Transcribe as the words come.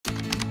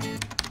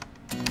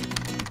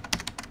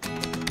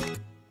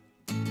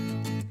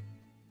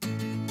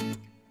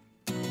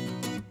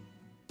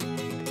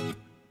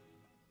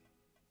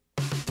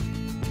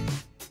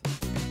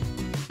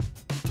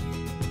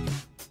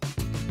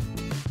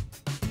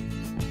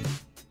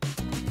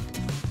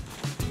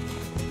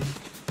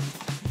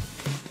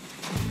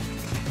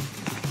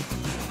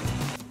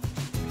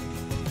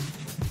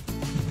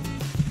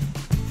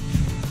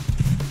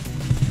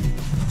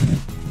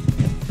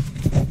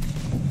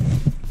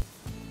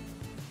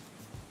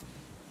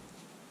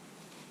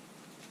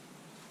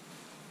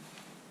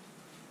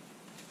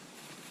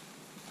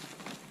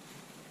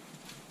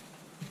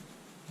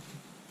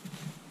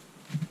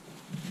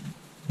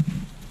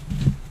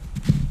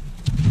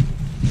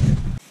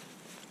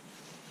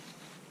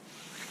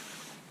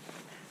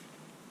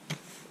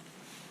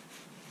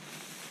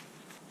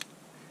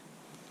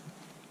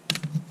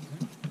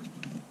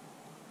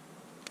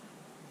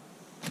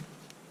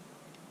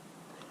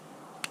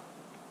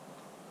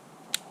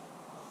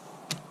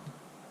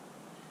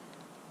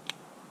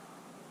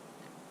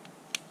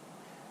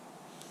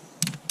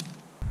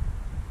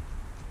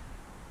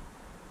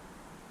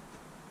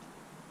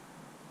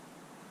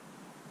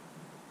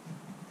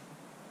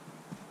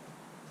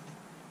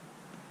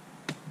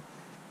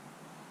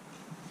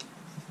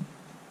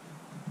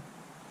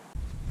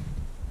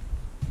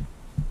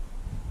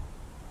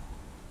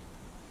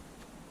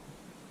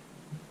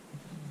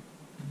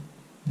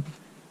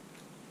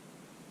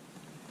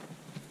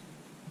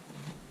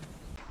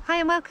Hi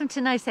and welcome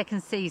to No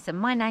Second Season.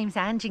 My name's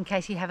Ange, in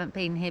case you haven't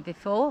been here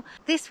before.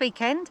 This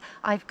weekend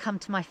I've come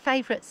to my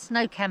favourite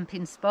snow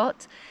camping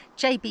spot,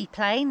 JB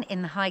Plain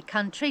in the high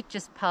country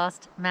just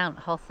past Mount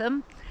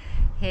Hotham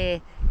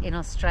here in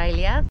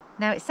Australia.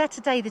 Now it's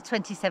Saturday the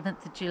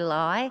 27th of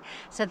July,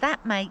 so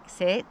that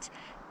makes it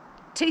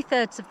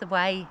 2/3 of the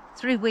way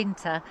through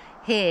winter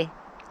here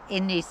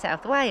in New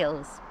South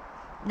Wales.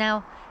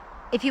 Now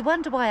if you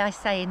wonder why I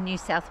say in New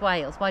South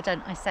Wales, why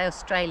don't I say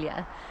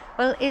Australia?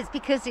 Well, it's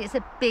because it's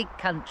a big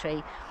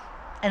country.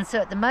 And so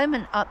at the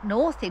moment up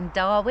north in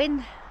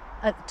Darwin,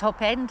 at the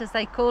top end as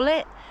they call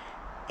it,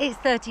 it's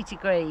 30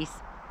 degrees.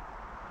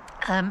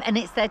 And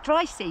it's their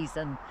dry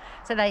season.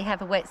 So they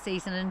have a wet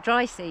season and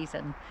dry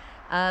season.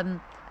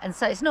 And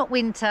so it's not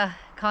winter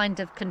kind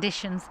of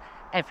conditions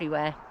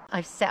everywhere.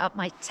 I've set up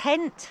my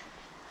tent.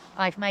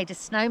 I've made a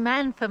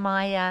snowman for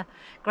my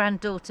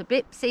granddaughter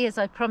Bipsy, as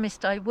I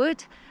promised I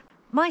would.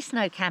 My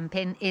snow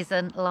camping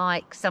isn't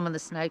like some of the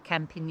snow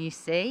camping you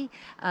see.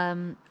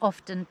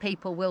 Often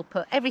people will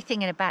put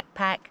everything in a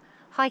backpack,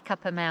 hike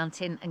up a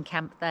mountain and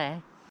camp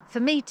there.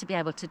 For me to be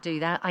able to do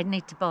that, I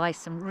need to buy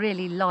some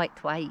really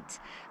lightweight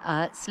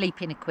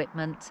sleeping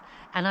equipment,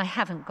 and I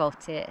haven't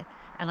got it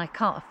and I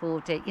can't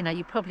afford it. You know,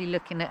 you're probably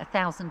looking at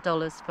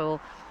 $1,000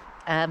 for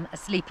a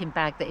sleeping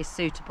bag that is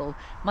suitable.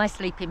 My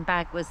sleeping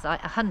bag was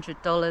like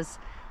 $100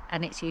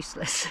 and it's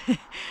useless.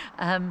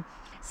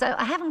 So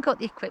I haven't got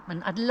the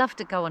equipment. I'd love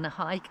to go on a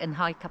hike and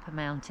hike up a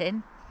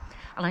mountain.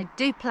 And I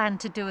do plan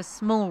to do a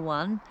small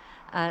one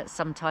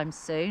sometime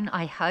soon,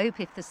 I hope,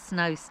 if the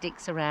snow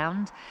sticks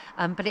around.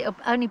 But it'll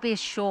only be a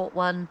short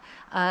one,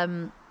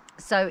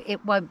 so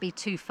it won't be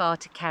too far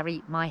to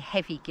carry my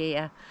heavy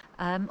gear.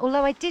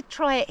 Although I did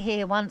try it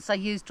here once. I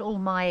used all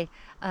my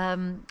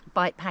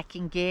bike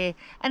packing gear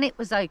and it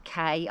was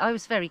okay. I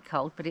was very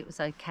cold, but it was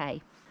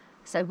okay.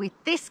 So with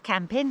this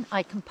camping,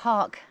 I can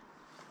park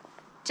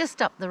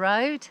just up the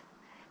road,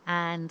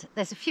 and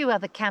there's a few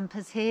other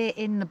campers here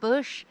in the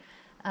bush.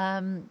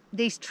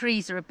 These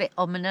trees are a bit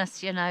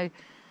ominous, you know.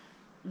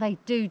 They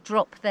do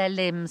drop their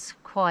limbs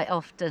quite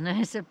often and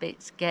it's a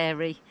bit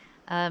scary.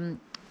 And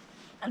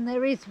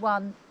there is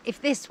one,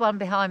 if this one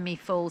behind me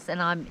falls,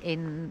 then I'm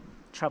in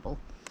trouble.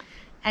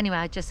 Anyway,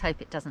 I just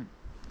hope it doesn't.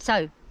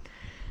 So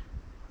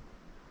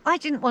I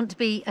didn't want to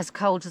be as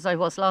cold as I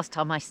was last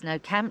time I snow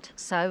camped,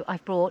 so I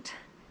brought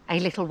a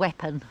little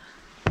weapon.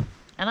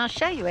 And I'll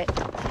show you it.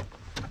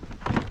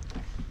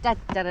 Da,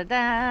 da, da,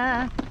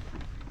 da.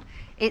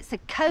 It's a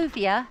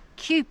Covia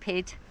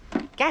Cupid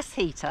gas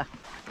heater.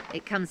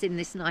 It comes in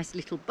this nice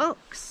little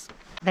box.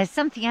 There's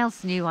something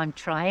else new I'm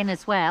trying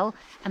as well,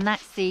 and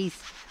that's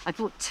these. I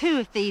bought 2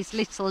 of these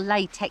little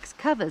latex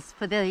covers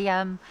for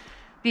the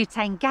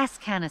butane gas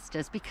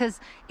canisters,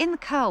 because in the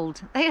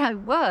cold they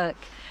don't work.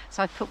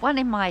 So I put one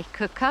in my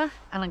cooker,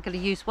 and I'm going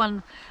to use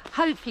one.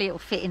 Hopefully it'll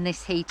fit in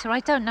this heater. I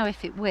don't know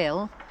if it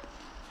will.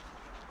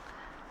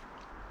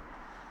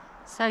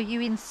 So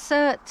you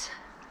insert,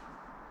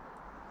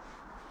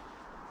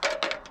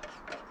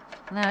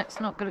 no, it's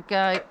not going to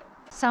go.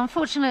 So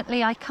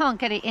unfortunately I can't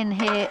get it in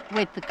here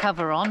with the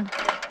cover on.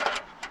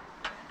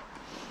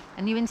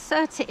 And you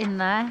insert it in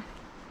there,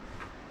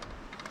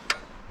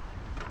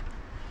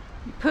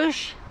 you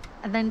push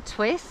and then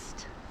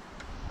twist,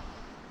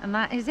 and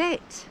that is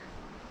it.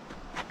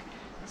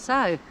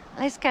 So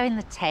let's go in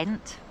the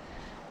tent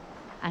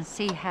and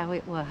see how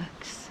it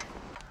works.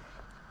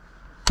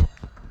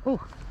 Oh,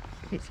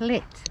 it's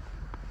lit.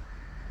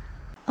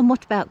 And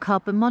what about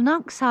carbon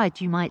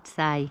monoxide, you might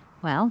say?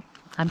 Well,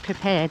 I'm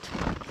prepared.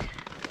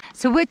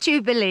 So would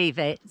you believe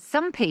it?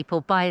 Some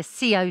people buy a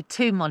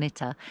CO2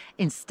 monitor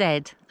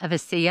instead of a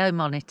CO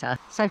monitor.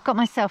 So I've got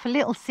myself a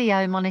little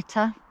CO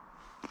monitor.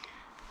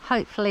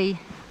 Hopefully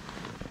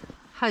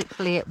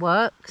it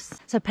works.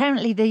 So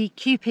apparently the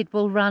Cupid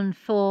will run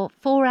for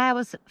 4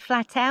 hours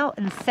flat out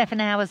and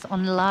 7 hours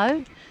on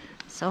low.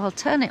 So I'll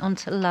turn it on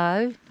to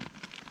low.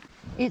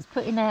 It's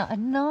putting out a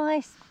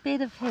nice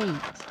bit of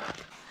heat.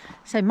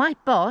 So my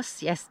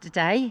boss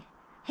yesterday,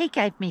 he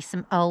gave me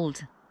some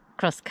old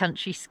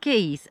cross-country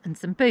skis and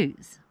some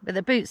boots. But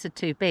the boots are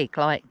too big,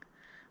 like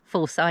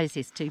 4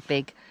 sizes too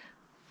big.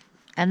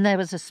 And there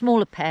was a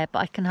smaller pair, but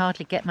I can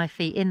hardly get my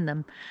feet in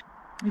them.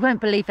 You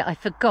won't believe it, I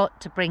forgot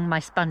to bring my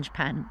sponge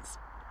pants.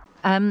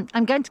 I'm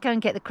going to go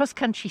and get the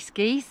cross-country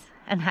skis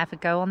and have a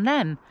go on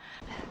them.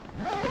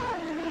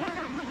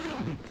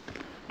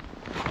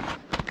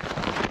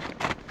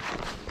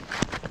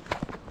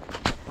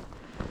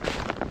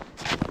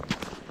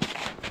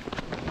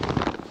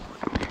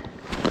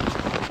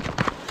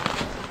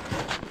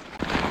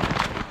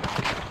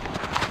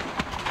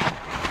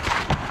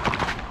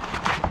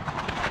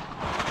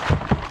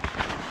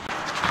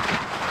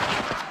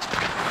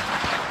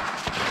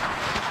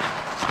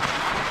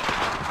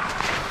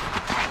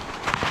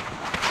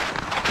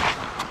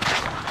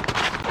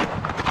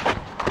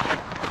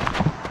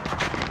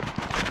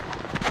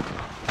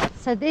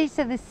 So these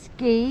are the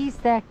skis,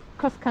 they're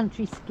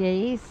cross-country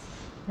skis.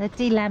 They're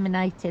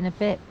delaminating a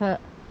bit, but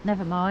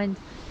never mind.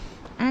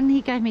 And he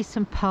gave me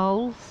some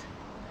poles.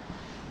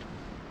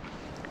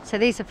 So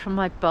these are from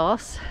my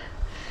boss.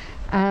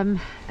 And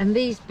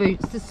these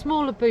boots, the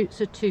smaller boots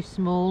are too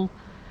small.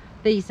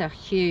 These are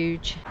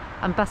huge.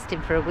 I'm busting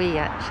for a wee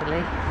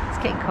actually. It's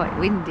getting quite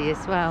windy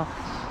as well.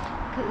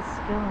 Look at the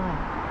sky.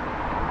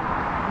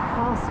 The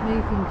fast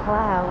moving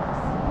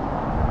clouds.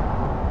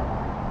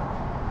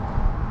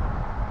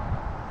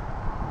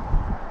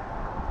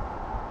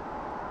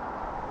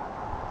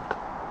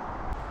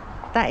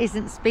 That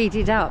isn't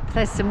speeded up.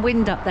 There's some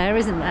wind up there,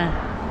 isn't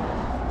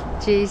there?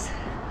 Geez,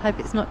 hope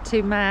it's not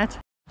too mad.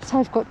 So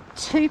I've got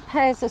 2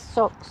 pairs of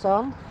socks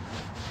on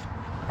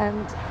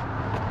and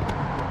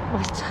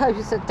my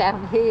toes are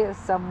down here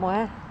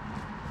somewhere,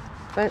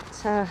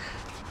 but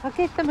I'll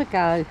give them a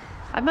go.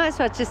 I might as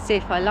well just see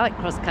if I like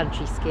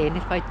cross-country skiing.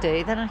 If I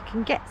do, then I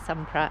can get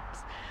some perhaps.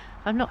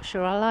 I'm not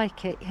sure I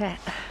like it yet.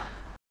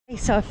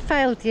 So I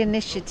failed the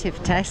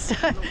initiative test.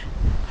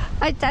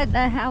 I don't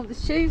know how the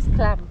shoes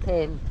clamp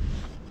in.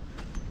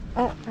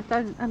 I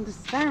don't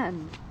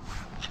understand.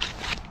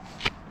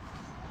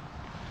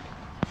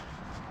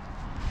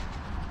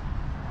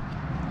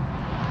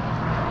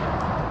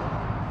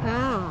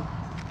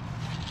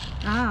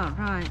 Oh,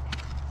 right.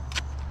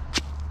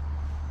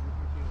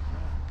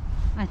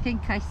 I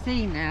think I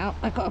see now.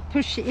 I've got to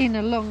push it in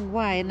a long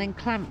way and then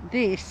clamp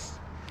this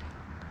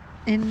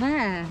in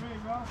there.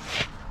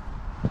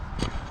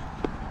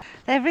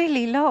 They're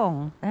really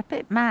long. They're a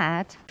bit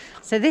mad.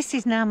 So this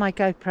is now my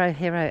GoPro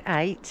Hero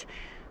 8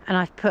 and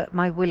I've put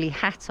my woolly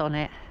hat on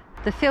it.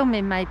 The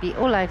filming may be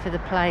all over the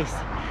place.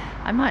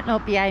 I might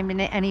not be aiming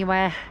it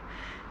anywhere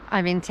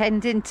I'm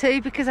intending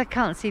to because I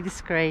can't see the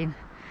screen.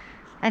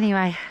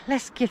 Anyway,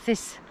 let's give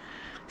this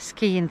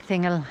skiing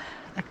thing a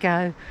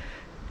go.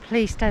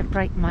 Please don't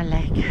break my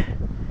leg.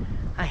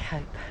 I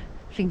hope.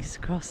 Fingers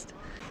crossed.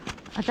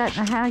 I don't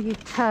know how you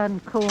turn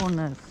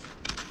corners.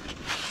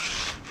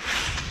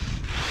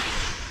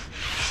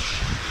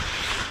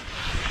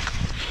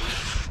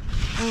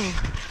 Oh,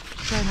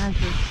 going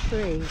over a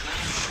tree.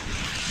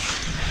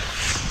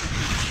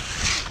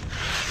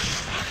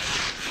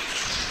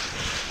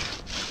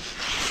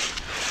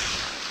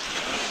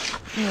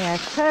 Yeah,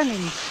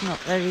 turning's not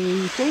very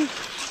easy.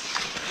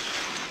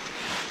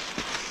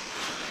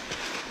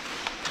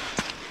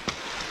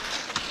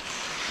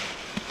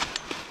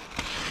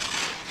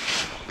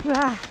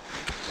 Ah.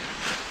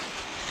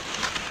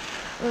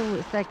 Oh,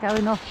 it's they're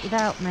going off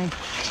without me.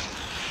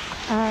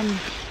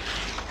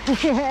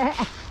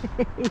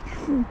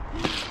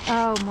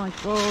 Oh my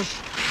God.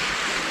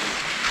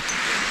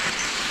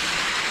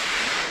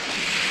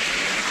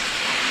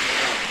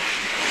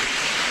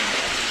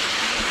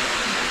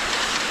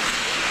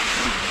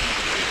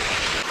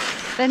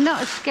 They're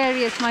not as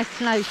scary as my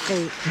snow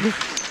feet.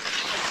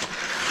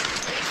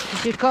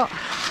 You've got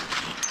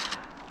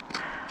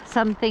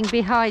something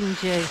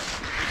behind you.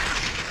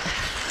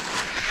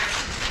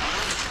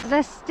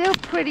 They're still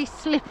pretty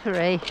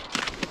slippery.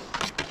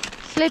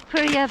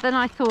 Slipperier than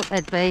I thought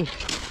they'd be.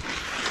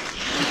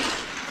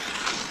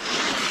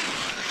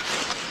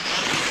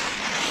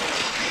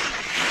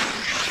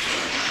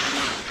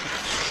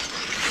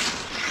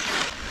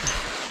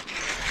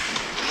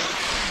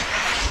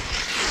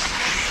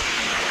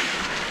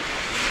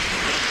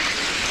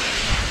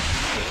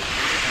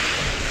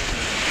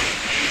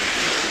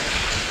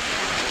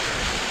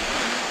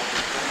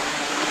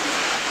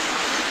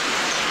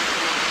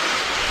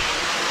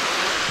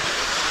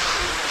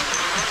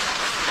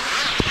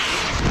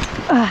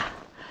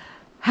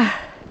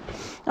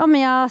 On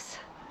my arse.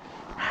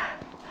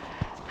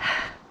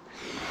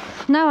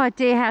 No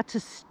idea how to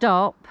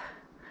stop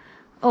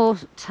or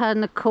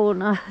turn the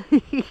corner.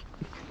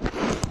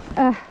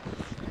 I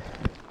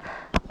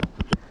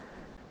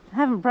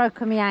haven't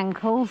broken my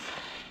ankles.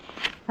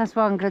 That's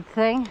one good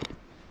thing.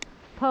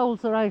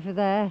 Poles are over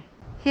there.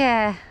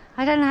 Yeah,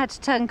 I don't know how to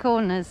turn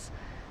corners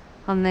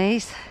on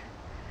these,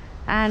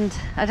 and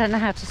I don't know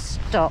how to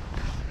stop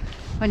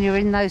when you're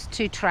in those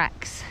 2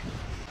 tracks.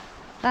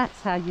 That's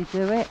how you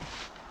do it.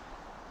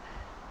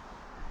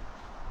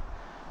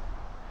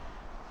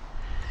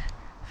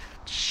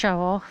 Show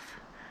off.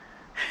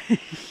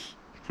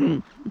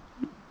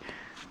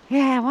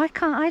 Yeah, why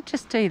can't I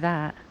just do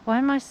that? Why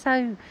am I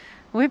so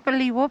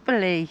wibbly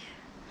wobbly?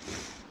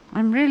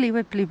 I'm really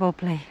wibbly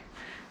wobbly.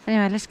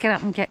 Anyway, let's get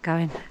up and get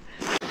going.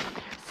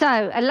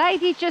 So a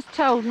lady just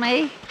told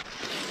me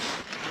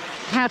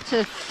how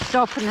to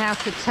stop and how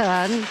to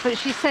turn, but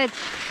she said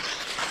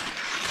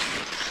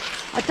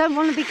I don't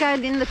want to be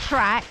going in the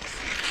tracks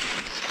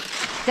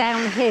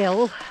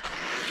downhill,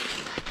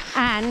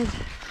 and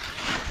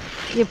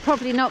you're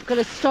probably not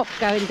going to stop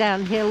going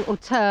downhill or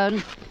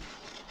turn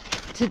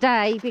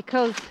today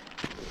because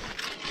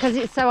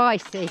it's so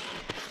icy. So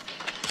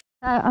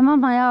I'm on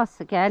my arse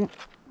again.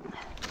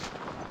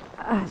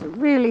 It's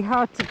really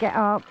hard to get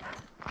up.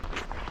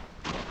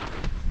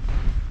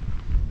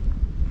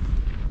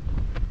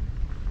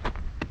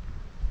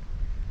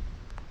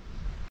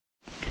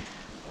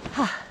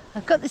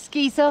 I've got the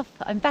skis off,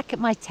 I'm back at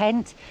my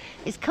tent.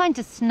 It's kind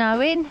of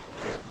snowing.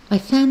 I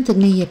found the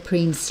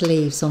neoprene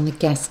sleeves on the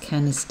gas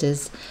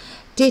canisters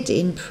did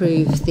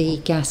improve the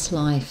gas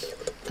life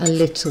a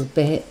little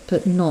bit,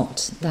 but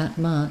not that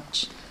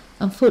much.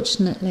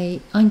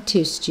 Unfortunately, I'm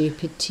too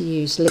stupid to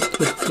use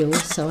liquid fuel,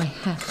 so I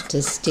have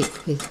to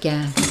stick with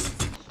gas.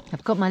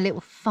 I've got my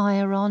little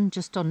fire on,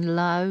 just on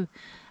low.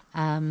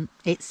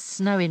 It's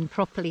snowing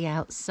properly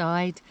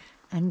outside,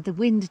 and the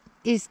wind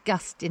is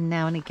gusting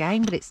now and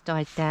again, but it's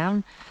died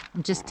down.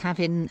 I'm just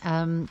having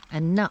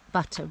a nut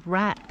butter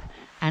wrap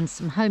and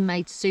some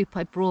homemade soup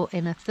I brought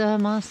in a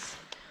thermos,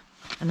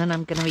 and then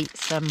I'm going to eat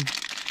some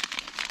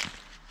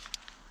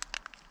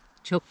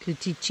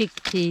chocolatey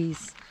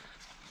chickpeas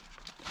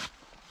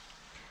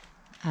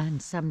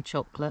and some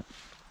chocolate.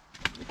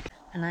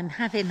 And I'm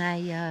having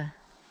a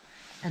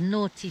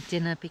naughty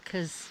dinner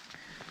because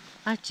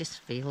I just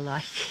feel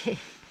like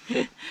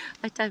it.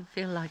 I don't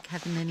feel like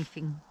having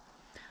anything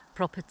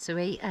proper to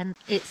eat, and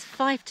it's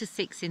 5 to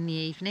 6 in the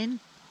evening.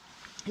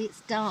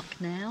 It's dark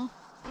now.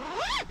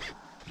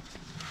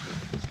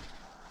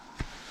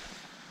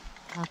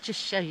 I'll just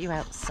show you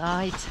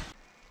outside.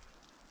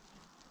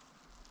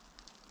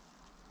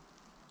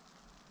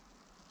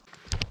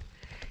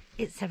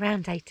 It's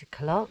around 8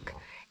 o'clock.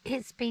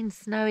 It's been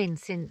snowing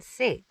since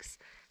 6,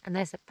 and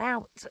there's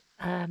about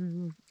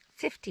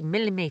 50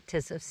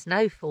 millimetres of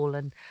snowfall,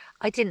 and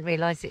I didn't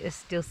realise it was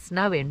still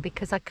snowing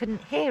because I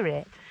couldn't hear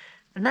it.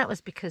 And that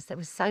was because there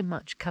was so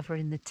much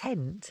covering the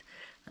tent,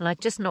 and I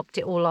just knocked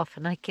it all off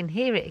and I can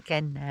hear it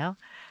again now.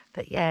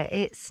 But yeah,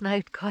 it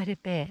snowed quite a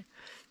bit.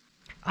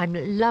 I'm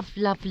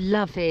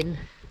loving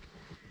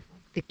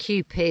the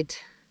Cupid.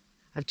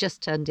 I've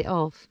just turned it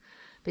off,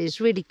 but it's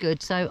really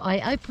good. So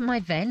I open my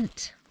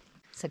vent.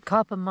 So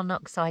carbon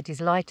monoxide is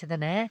lighter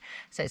than air,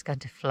 so it's going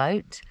to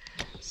float.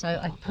 So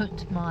I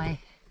put my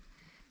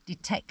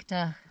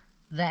detector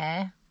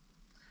there.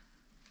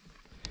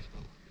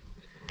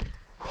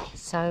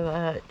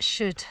 So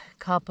should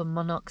carbon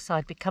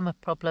monoxide become a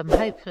problem,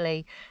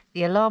 hopefully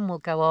the alarm will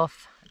go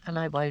off and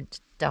I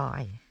won't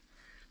die.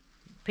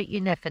 But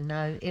you never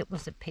know. It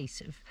was a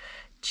piece of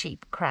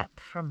cheap crap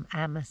from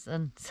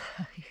Amazon. So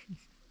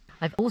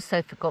I've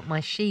also forgot my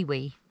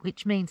she-wee,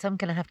 which means I'm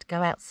going to have to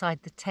go outside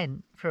the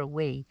tent for a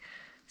wee.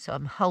 So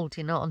I'm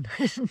holding on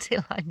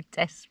until I'm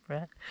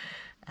desperate.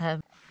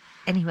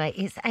 Anyway,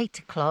 it's 8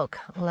 o'clock,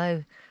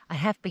 although I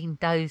have been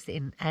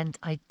dozing and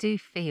I do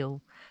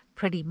feel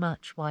pretty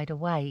much wide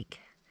awake.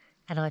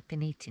 And I've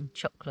been eating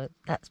chocolate.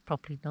 That's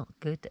probably not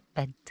good at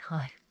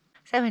bedtime.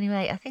 So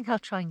anyway, I think I'll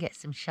try and get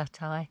some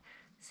shut-eye.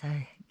 So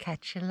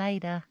catch you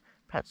later.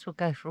 Perhaps we'll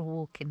go for a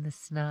walk in the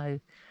snow.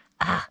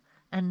 Ah,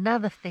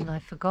 another thing I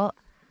forgot.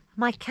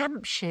 My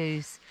camp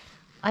shoes.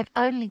 I've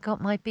only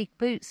got my big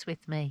boots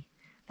with me.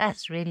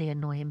 That's really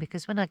annoying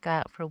because when I go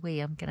out for a wee,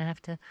 I'm going to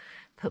have to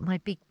put my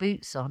big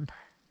boots on.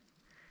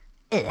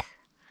 Ugh.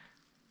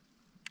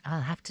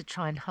 I'll have to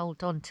try and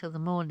hold on till the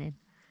morning.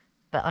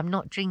 But I'm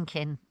not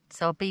drinking,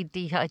 so I'll be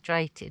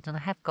dehydrated. And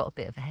I have got a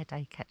bit of a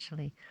headache,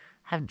 actually.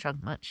 I haven't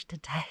drunk much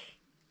today.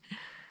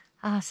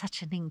 Ah,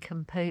 such an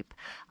nincompoop.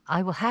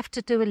 I will have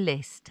to do a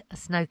list, a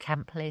snow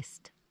camp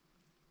list.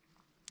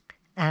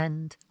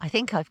 And I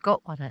think I've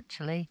got one,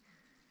 actually.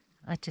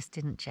 I just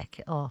didn't check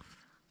it off.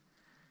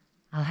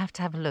 I'll have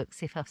to have a look,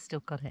 see if I've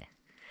still got it.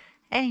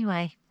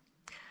 Anyway,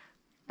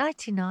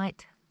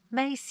 nighty-night.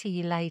 May see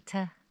you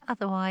later.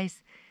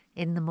 Otherwise,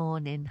 in the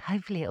morning.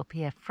 Hopefully it'll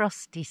be a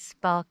frosty,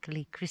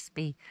 sparkly,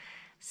 crispy,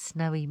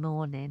 snowy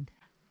morning.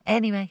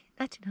 Anyway,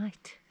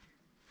 nighty-night.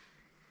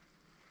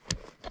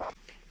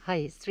 Hi,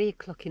 it's 3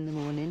 o'clock in the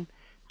morning.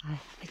 I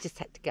just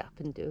had to get up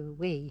and do a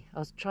wee. I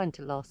was trying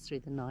to last through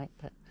the night,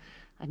 but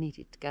I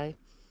needed to go.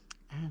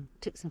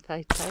 Took some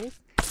photos,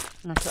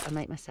 and I thought I'd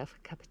make myself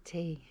a cup of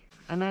tea.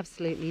 I'm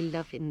absolutely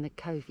loving the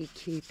Covey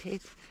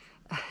Cupid.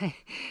 It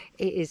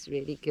is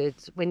really good.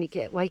 When you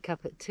wake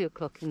up at 2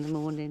 o'clock in the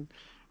morning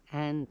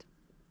and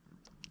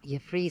you're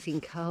freezing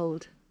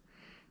cold,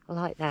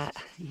 like that,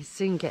 you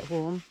soon get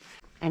warm.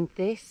 And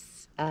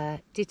this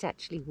did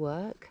actually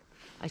work.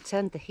 I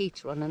turned the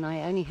heater on and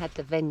I only had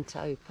the vent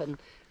open,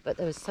 but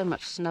there was so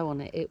much snow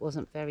on it, it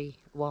wasn't very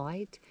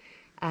wide.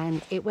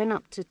 And it went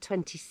up to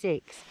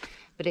 26,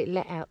 but it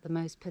let out the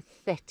most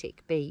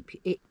pathetic beep.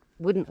 It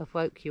wouldn't have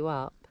woke you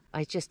up.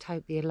 I just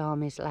hope the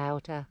alarm is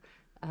louder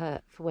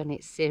for when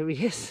it's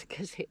serious,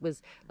 because it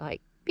was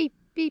like beep,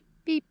 beep,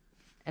 beep,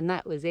 and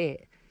that was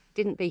it.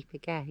 Didn't beep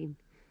again.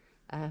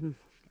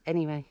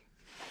 Anyway,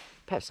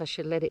 perhaps I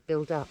should let it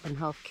build up and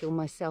half kill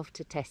myself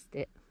to test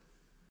it.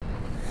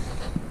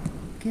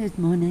 Good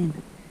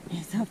morning.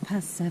 It's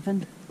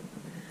 7:30.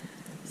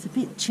 It's a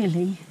bit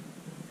chilly.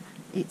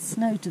 It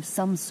snowed of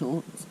some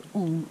sort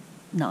all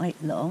night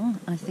long.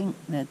 I think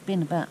there'd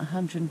been about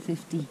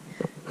 150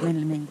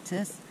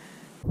 millimetres.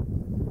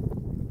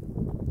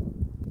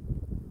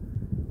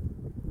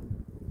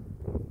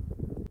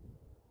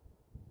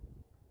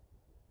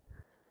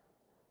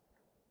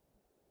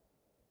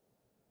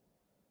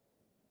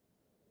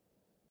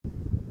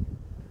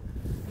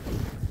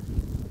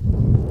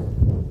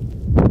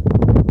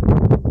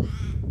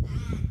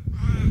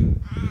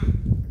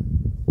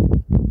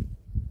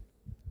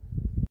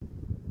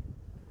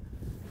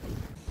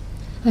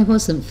 I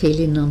wasn't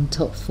feeling on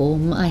top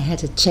form. I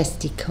had a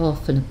chesty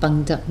cough and a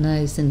bunged up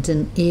nose and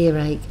an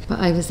earache, but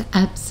I was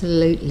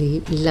absolutely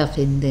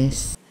loving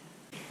this.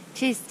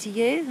 Cheers to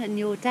you and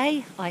your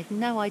day. I've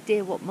no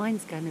idea what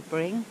mine's going to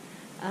bring.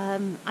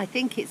 I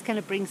think it's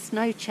going to bring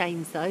snow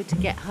chains though to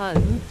get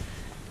home.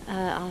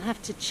 I'll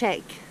have to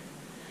check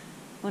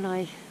when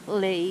I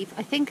leave.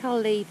 I think I'll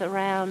leave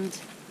around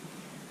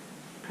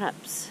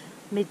perhaps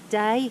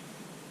midday.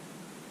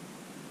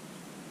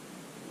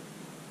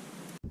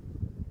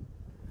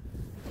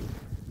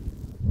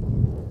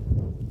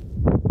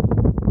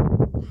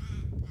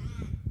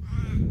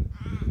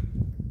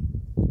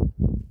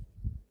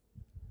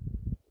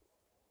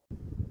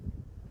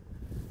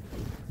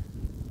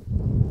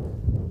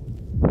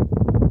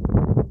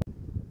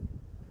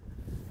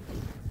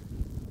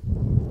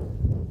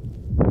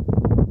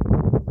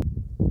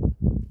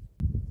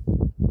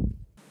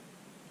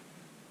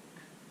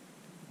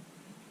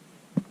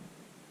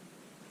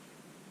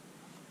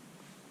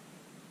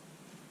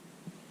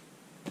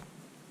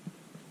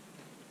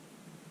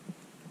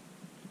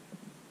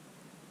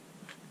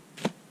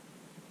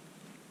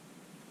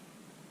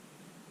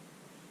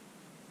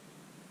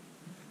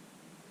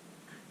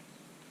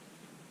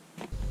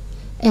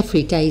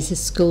 Every day's a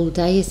school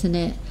day, isn't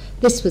it?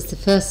 This was the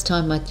first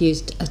time I'd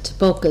used a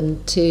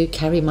toboggan to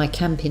carry my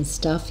camping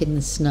stuff in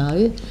the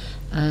snow,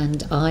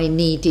 and I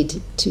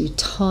needed to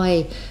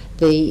tie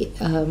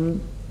the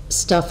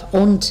stuff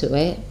onto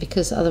it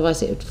because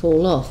otherwise it would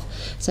fall off.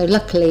 So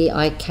luckily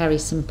I carry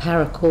some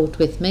paracord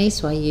with me,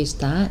 so I used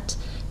that.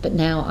 But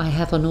now I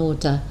have on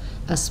order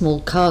a small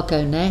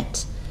cargo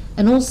net,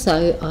 and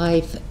also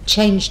I've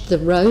changed the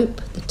rope,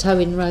 the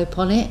towing rope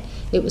on it.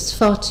 It was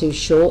far too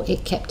short.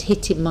 It kept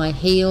hitting my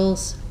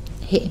heels,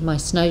 hitting my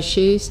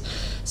snowshoes.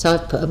 So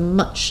I've put a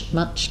much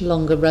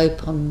longer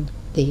rope on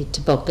the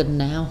toboggan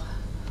now.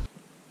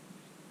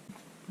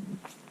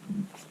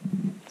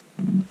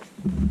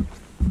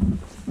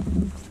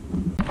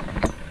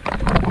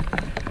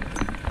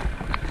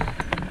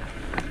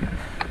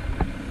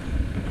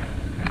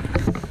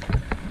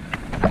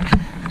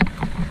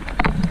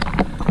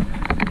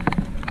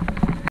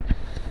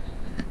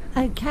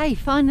 Okay,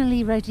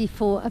 finally ready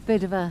for a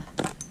bit of a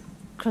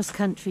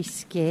cross-country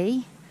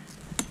ski.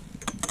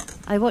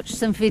 I watched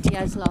some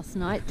videos last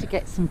night to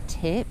get some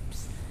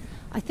tips.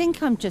 I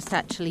think I'm just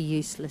actually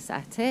useless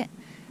at it.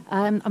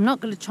 I'm not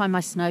going to try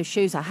my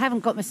snowshoes. I haven't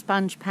got my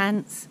sponge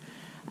pants,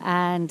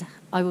 and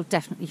I will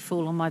definitely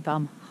fall on my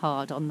bum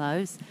hard on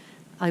those.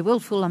 I will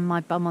fall on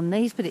my bum on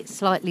these, but it's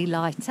slightly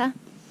lighter.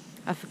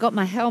 I forgot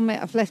my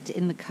helmet. I've left it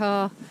in the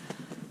car.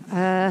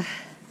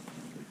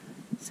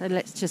 So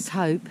let's just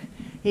hope.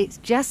 It's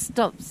just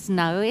stopped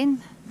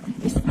snowing.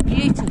 It's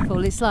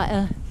beautiful. It's like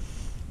a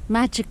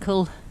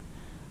magical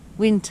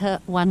winter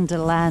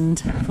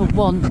wonderland, for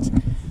want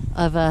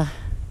of a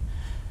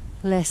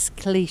less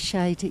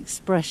cliched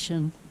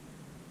expression.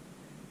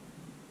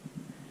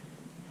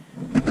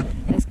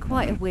 There's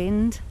quite a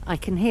wind. I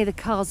can hear the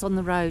cars on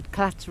the road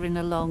clattering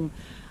along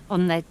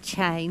on their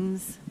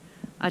chains.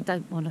 I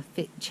don't want to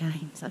fit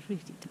chains. I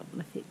really don't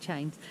want to fit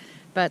chains.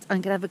 But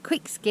I'm going to have a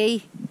quick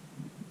ski.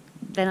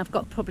 Then I've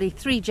got probably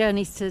 3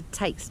 journeys to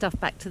take stuff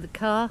back to the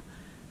car,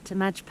 to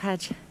Madge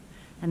Padge,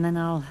 and then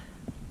I'll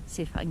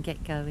see if I can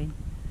get going.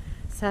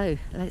 So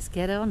let's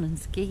get on and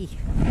ski.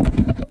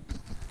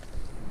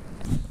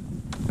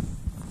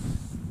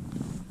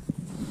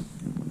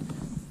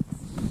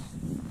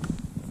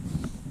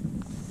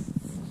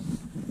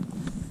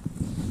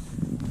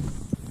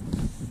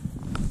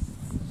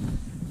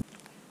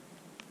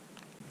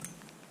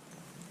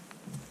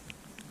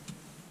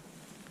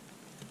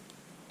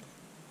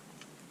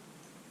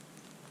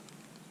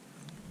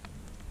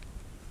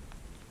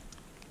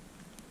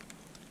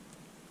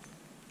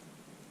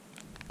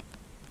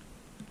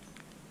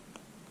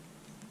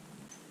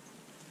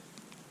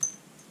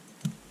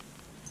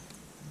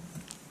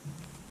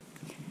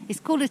 It's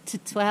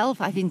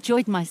 11:45. I've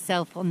enjoyed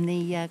myself on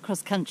the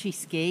cross-country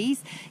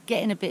skis,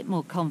 getting a bit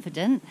more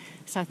confident,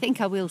 so I think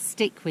I will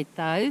stick with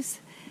those.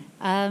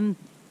 Now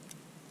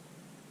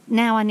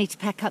I need to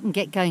pack up and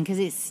get going because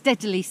it's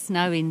steadily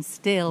snowing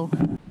still.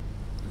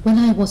 When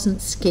I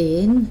wasn't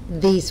skiing,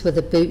 these were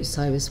the boots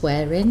I was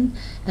wearing,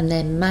 and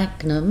they're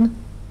Magnum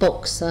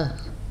boxer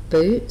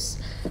boots,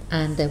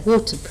 and they're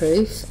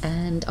waterproof,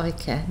 and I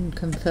can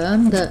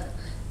confirm that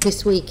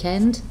this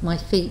weekend my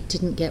feet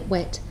didn't get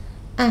wet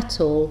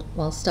at all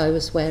whilst I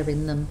was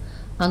wearing them,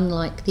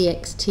 unlike the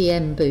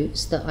XTM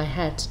boots that I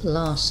had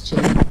last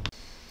year.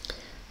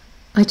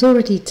 I'd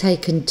already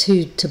taken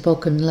 2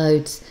 toboggan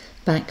loads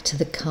back to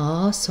the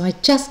car, so I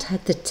just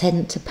had the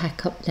tent to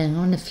pack up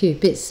now and a few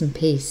bits and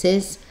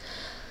pieces,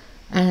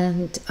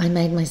 and I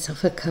made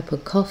myself a cup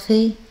of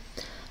coffee,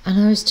 and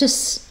I was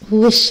just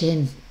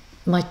wishing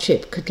my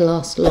trip could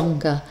last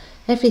longer.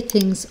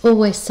 Everything's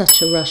always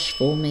such a rush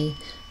for me,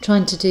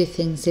 trying to do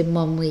things in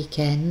one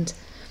weekend.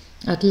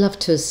 I'd love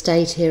to have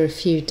stayed here a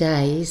few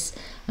days,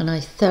 and I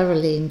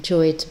thoroughly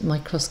enjoyed my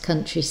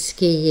cross-country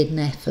skiing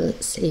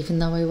efforts, even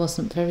though I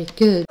wasn't very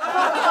good.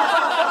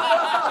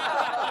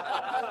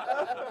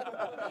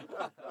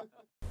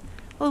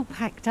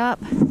 packed up.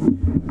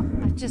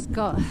 I've just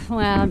got,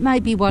 well,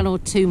 maybe 1 or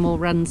 2 more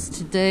runs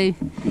to do,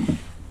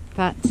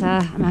 but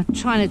I'm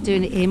trying to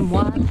do it in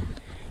one.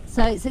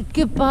 So it's a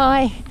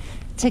goodbye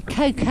to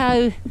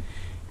Coco,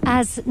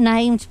 as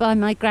named by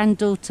my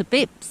granddaughter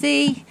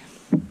Bipsy.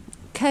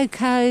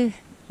 Coco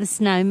the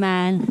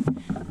snowman.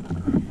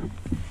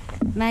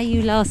 May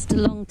you last a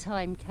long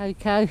time,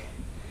 Coco.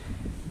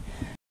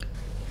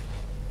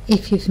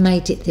 If you've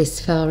made it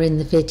this far in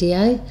the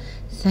video,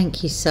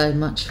 thank you so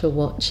much for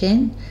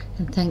watching,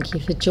 and thank you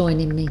for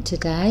joining me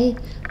today.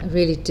 I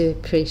really do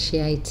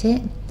appreciate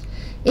it.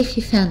 If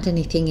you found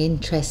anything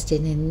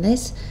interesting in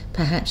this,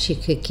 perhaps you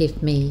could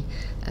give me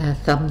a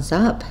thumbs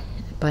up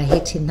by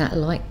hitting that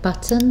like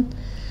button.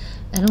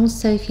 And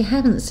also, if you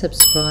haven't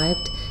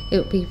subscribed, it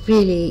would be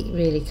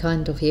really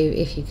kind of you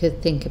if you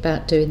could think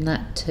about doing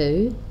that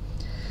too.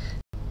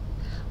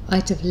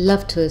 I'd have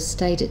loved to have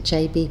stayed at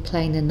JB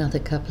Plain another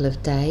couple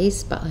of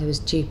days, but I was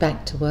due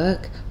back to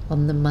work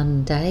on the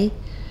Monday,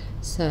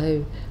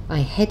 so I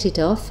headed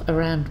off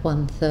around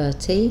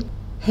 1:30.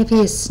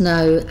 Heavier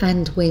snow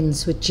and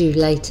winds were due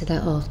later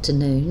that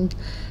afternoon,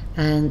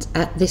 and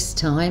at this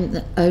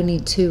time only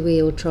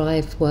 2-wheel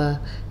drive were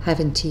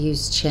having to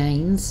use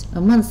chains,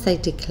 and once they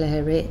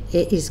declare it,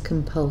 it is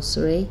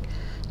compulsory.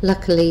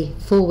 Luckily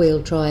 4-wheel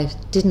drive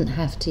didn't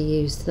have to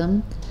use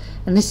them,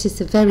 and this is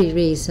the very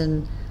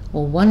reason,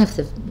 or one of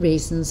the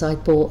reasons, I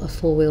bought a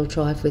 4-wheel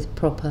drive with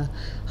proper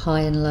high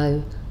and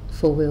low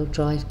 4-wheel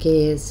drive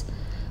gears.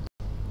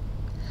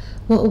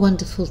 What a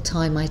wonderful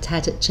time I'd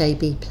had at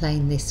JB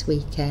Plain this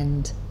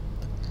weekend.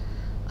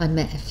 I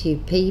met a few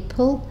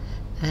people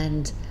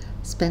and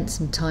spent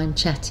some time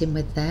chatting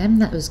with them.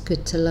 That was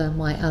good to learn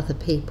why other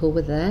people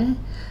were there.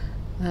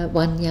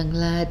 One young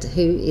lad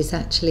who is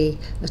actually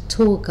a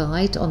tour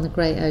guide on the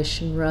Great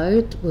Ocean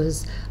Road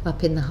was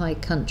up in the high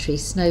country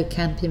snow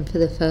camping for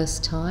the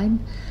first time.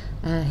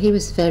 He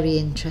was very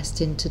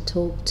interesting to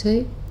talk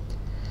to,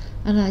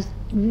 and I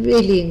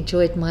really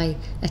enjoyed my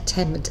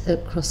attempt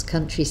at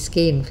cross-country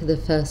skiing for the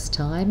first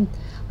time.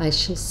 I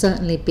shall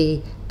certainly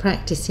be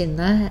practicing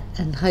that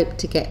and hope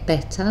to get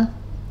better.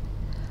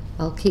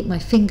 I'll keep my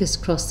fingers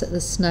crossed that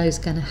the snow's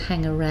going to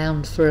hang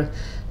around for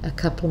a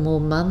couple more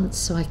months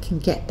so I can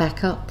get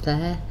back up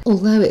there.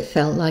 Although it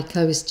felt like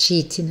I was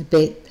cheating a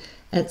bit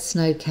at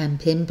snow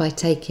camping by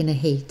taking a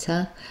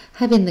heater,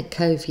 having the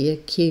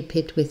Covia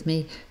Cupid with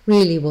me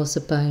really was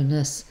a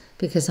bonus,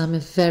 because I'm a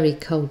very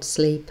cold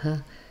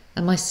sleeper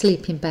and my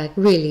sleeping bag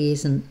really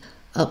isn't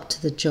up to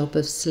the job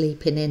of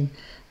sleeping in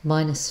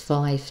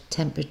 -5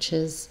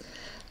 temperatures.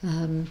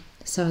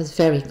 So I was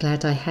very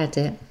glad I had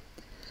it.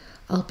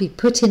 I'll be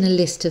putting a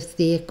list of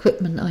the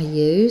equipment I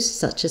use,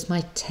 such as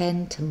my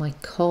tent and my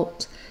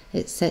cot,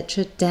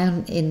 etc.,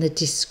 down in the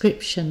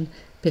description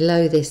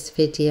below this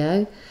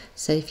video.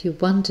 So if you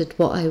wondered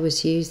what I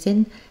was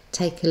using,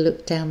 take a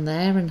look down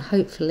there, and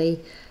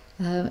hopefully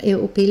it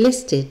will be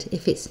listed.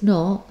 If it's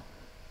not,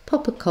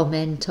 pop a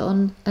comment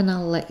on and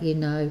I'll let you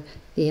know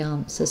the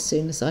answer as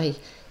soon as I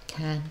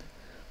can.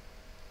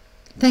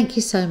 Thank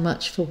you so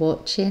much for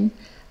watching.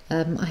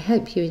 I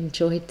hope you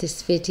enjoyed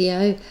this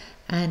video,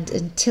 and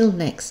until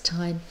next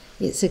time,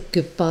 it's a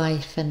goodbye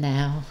for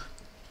now.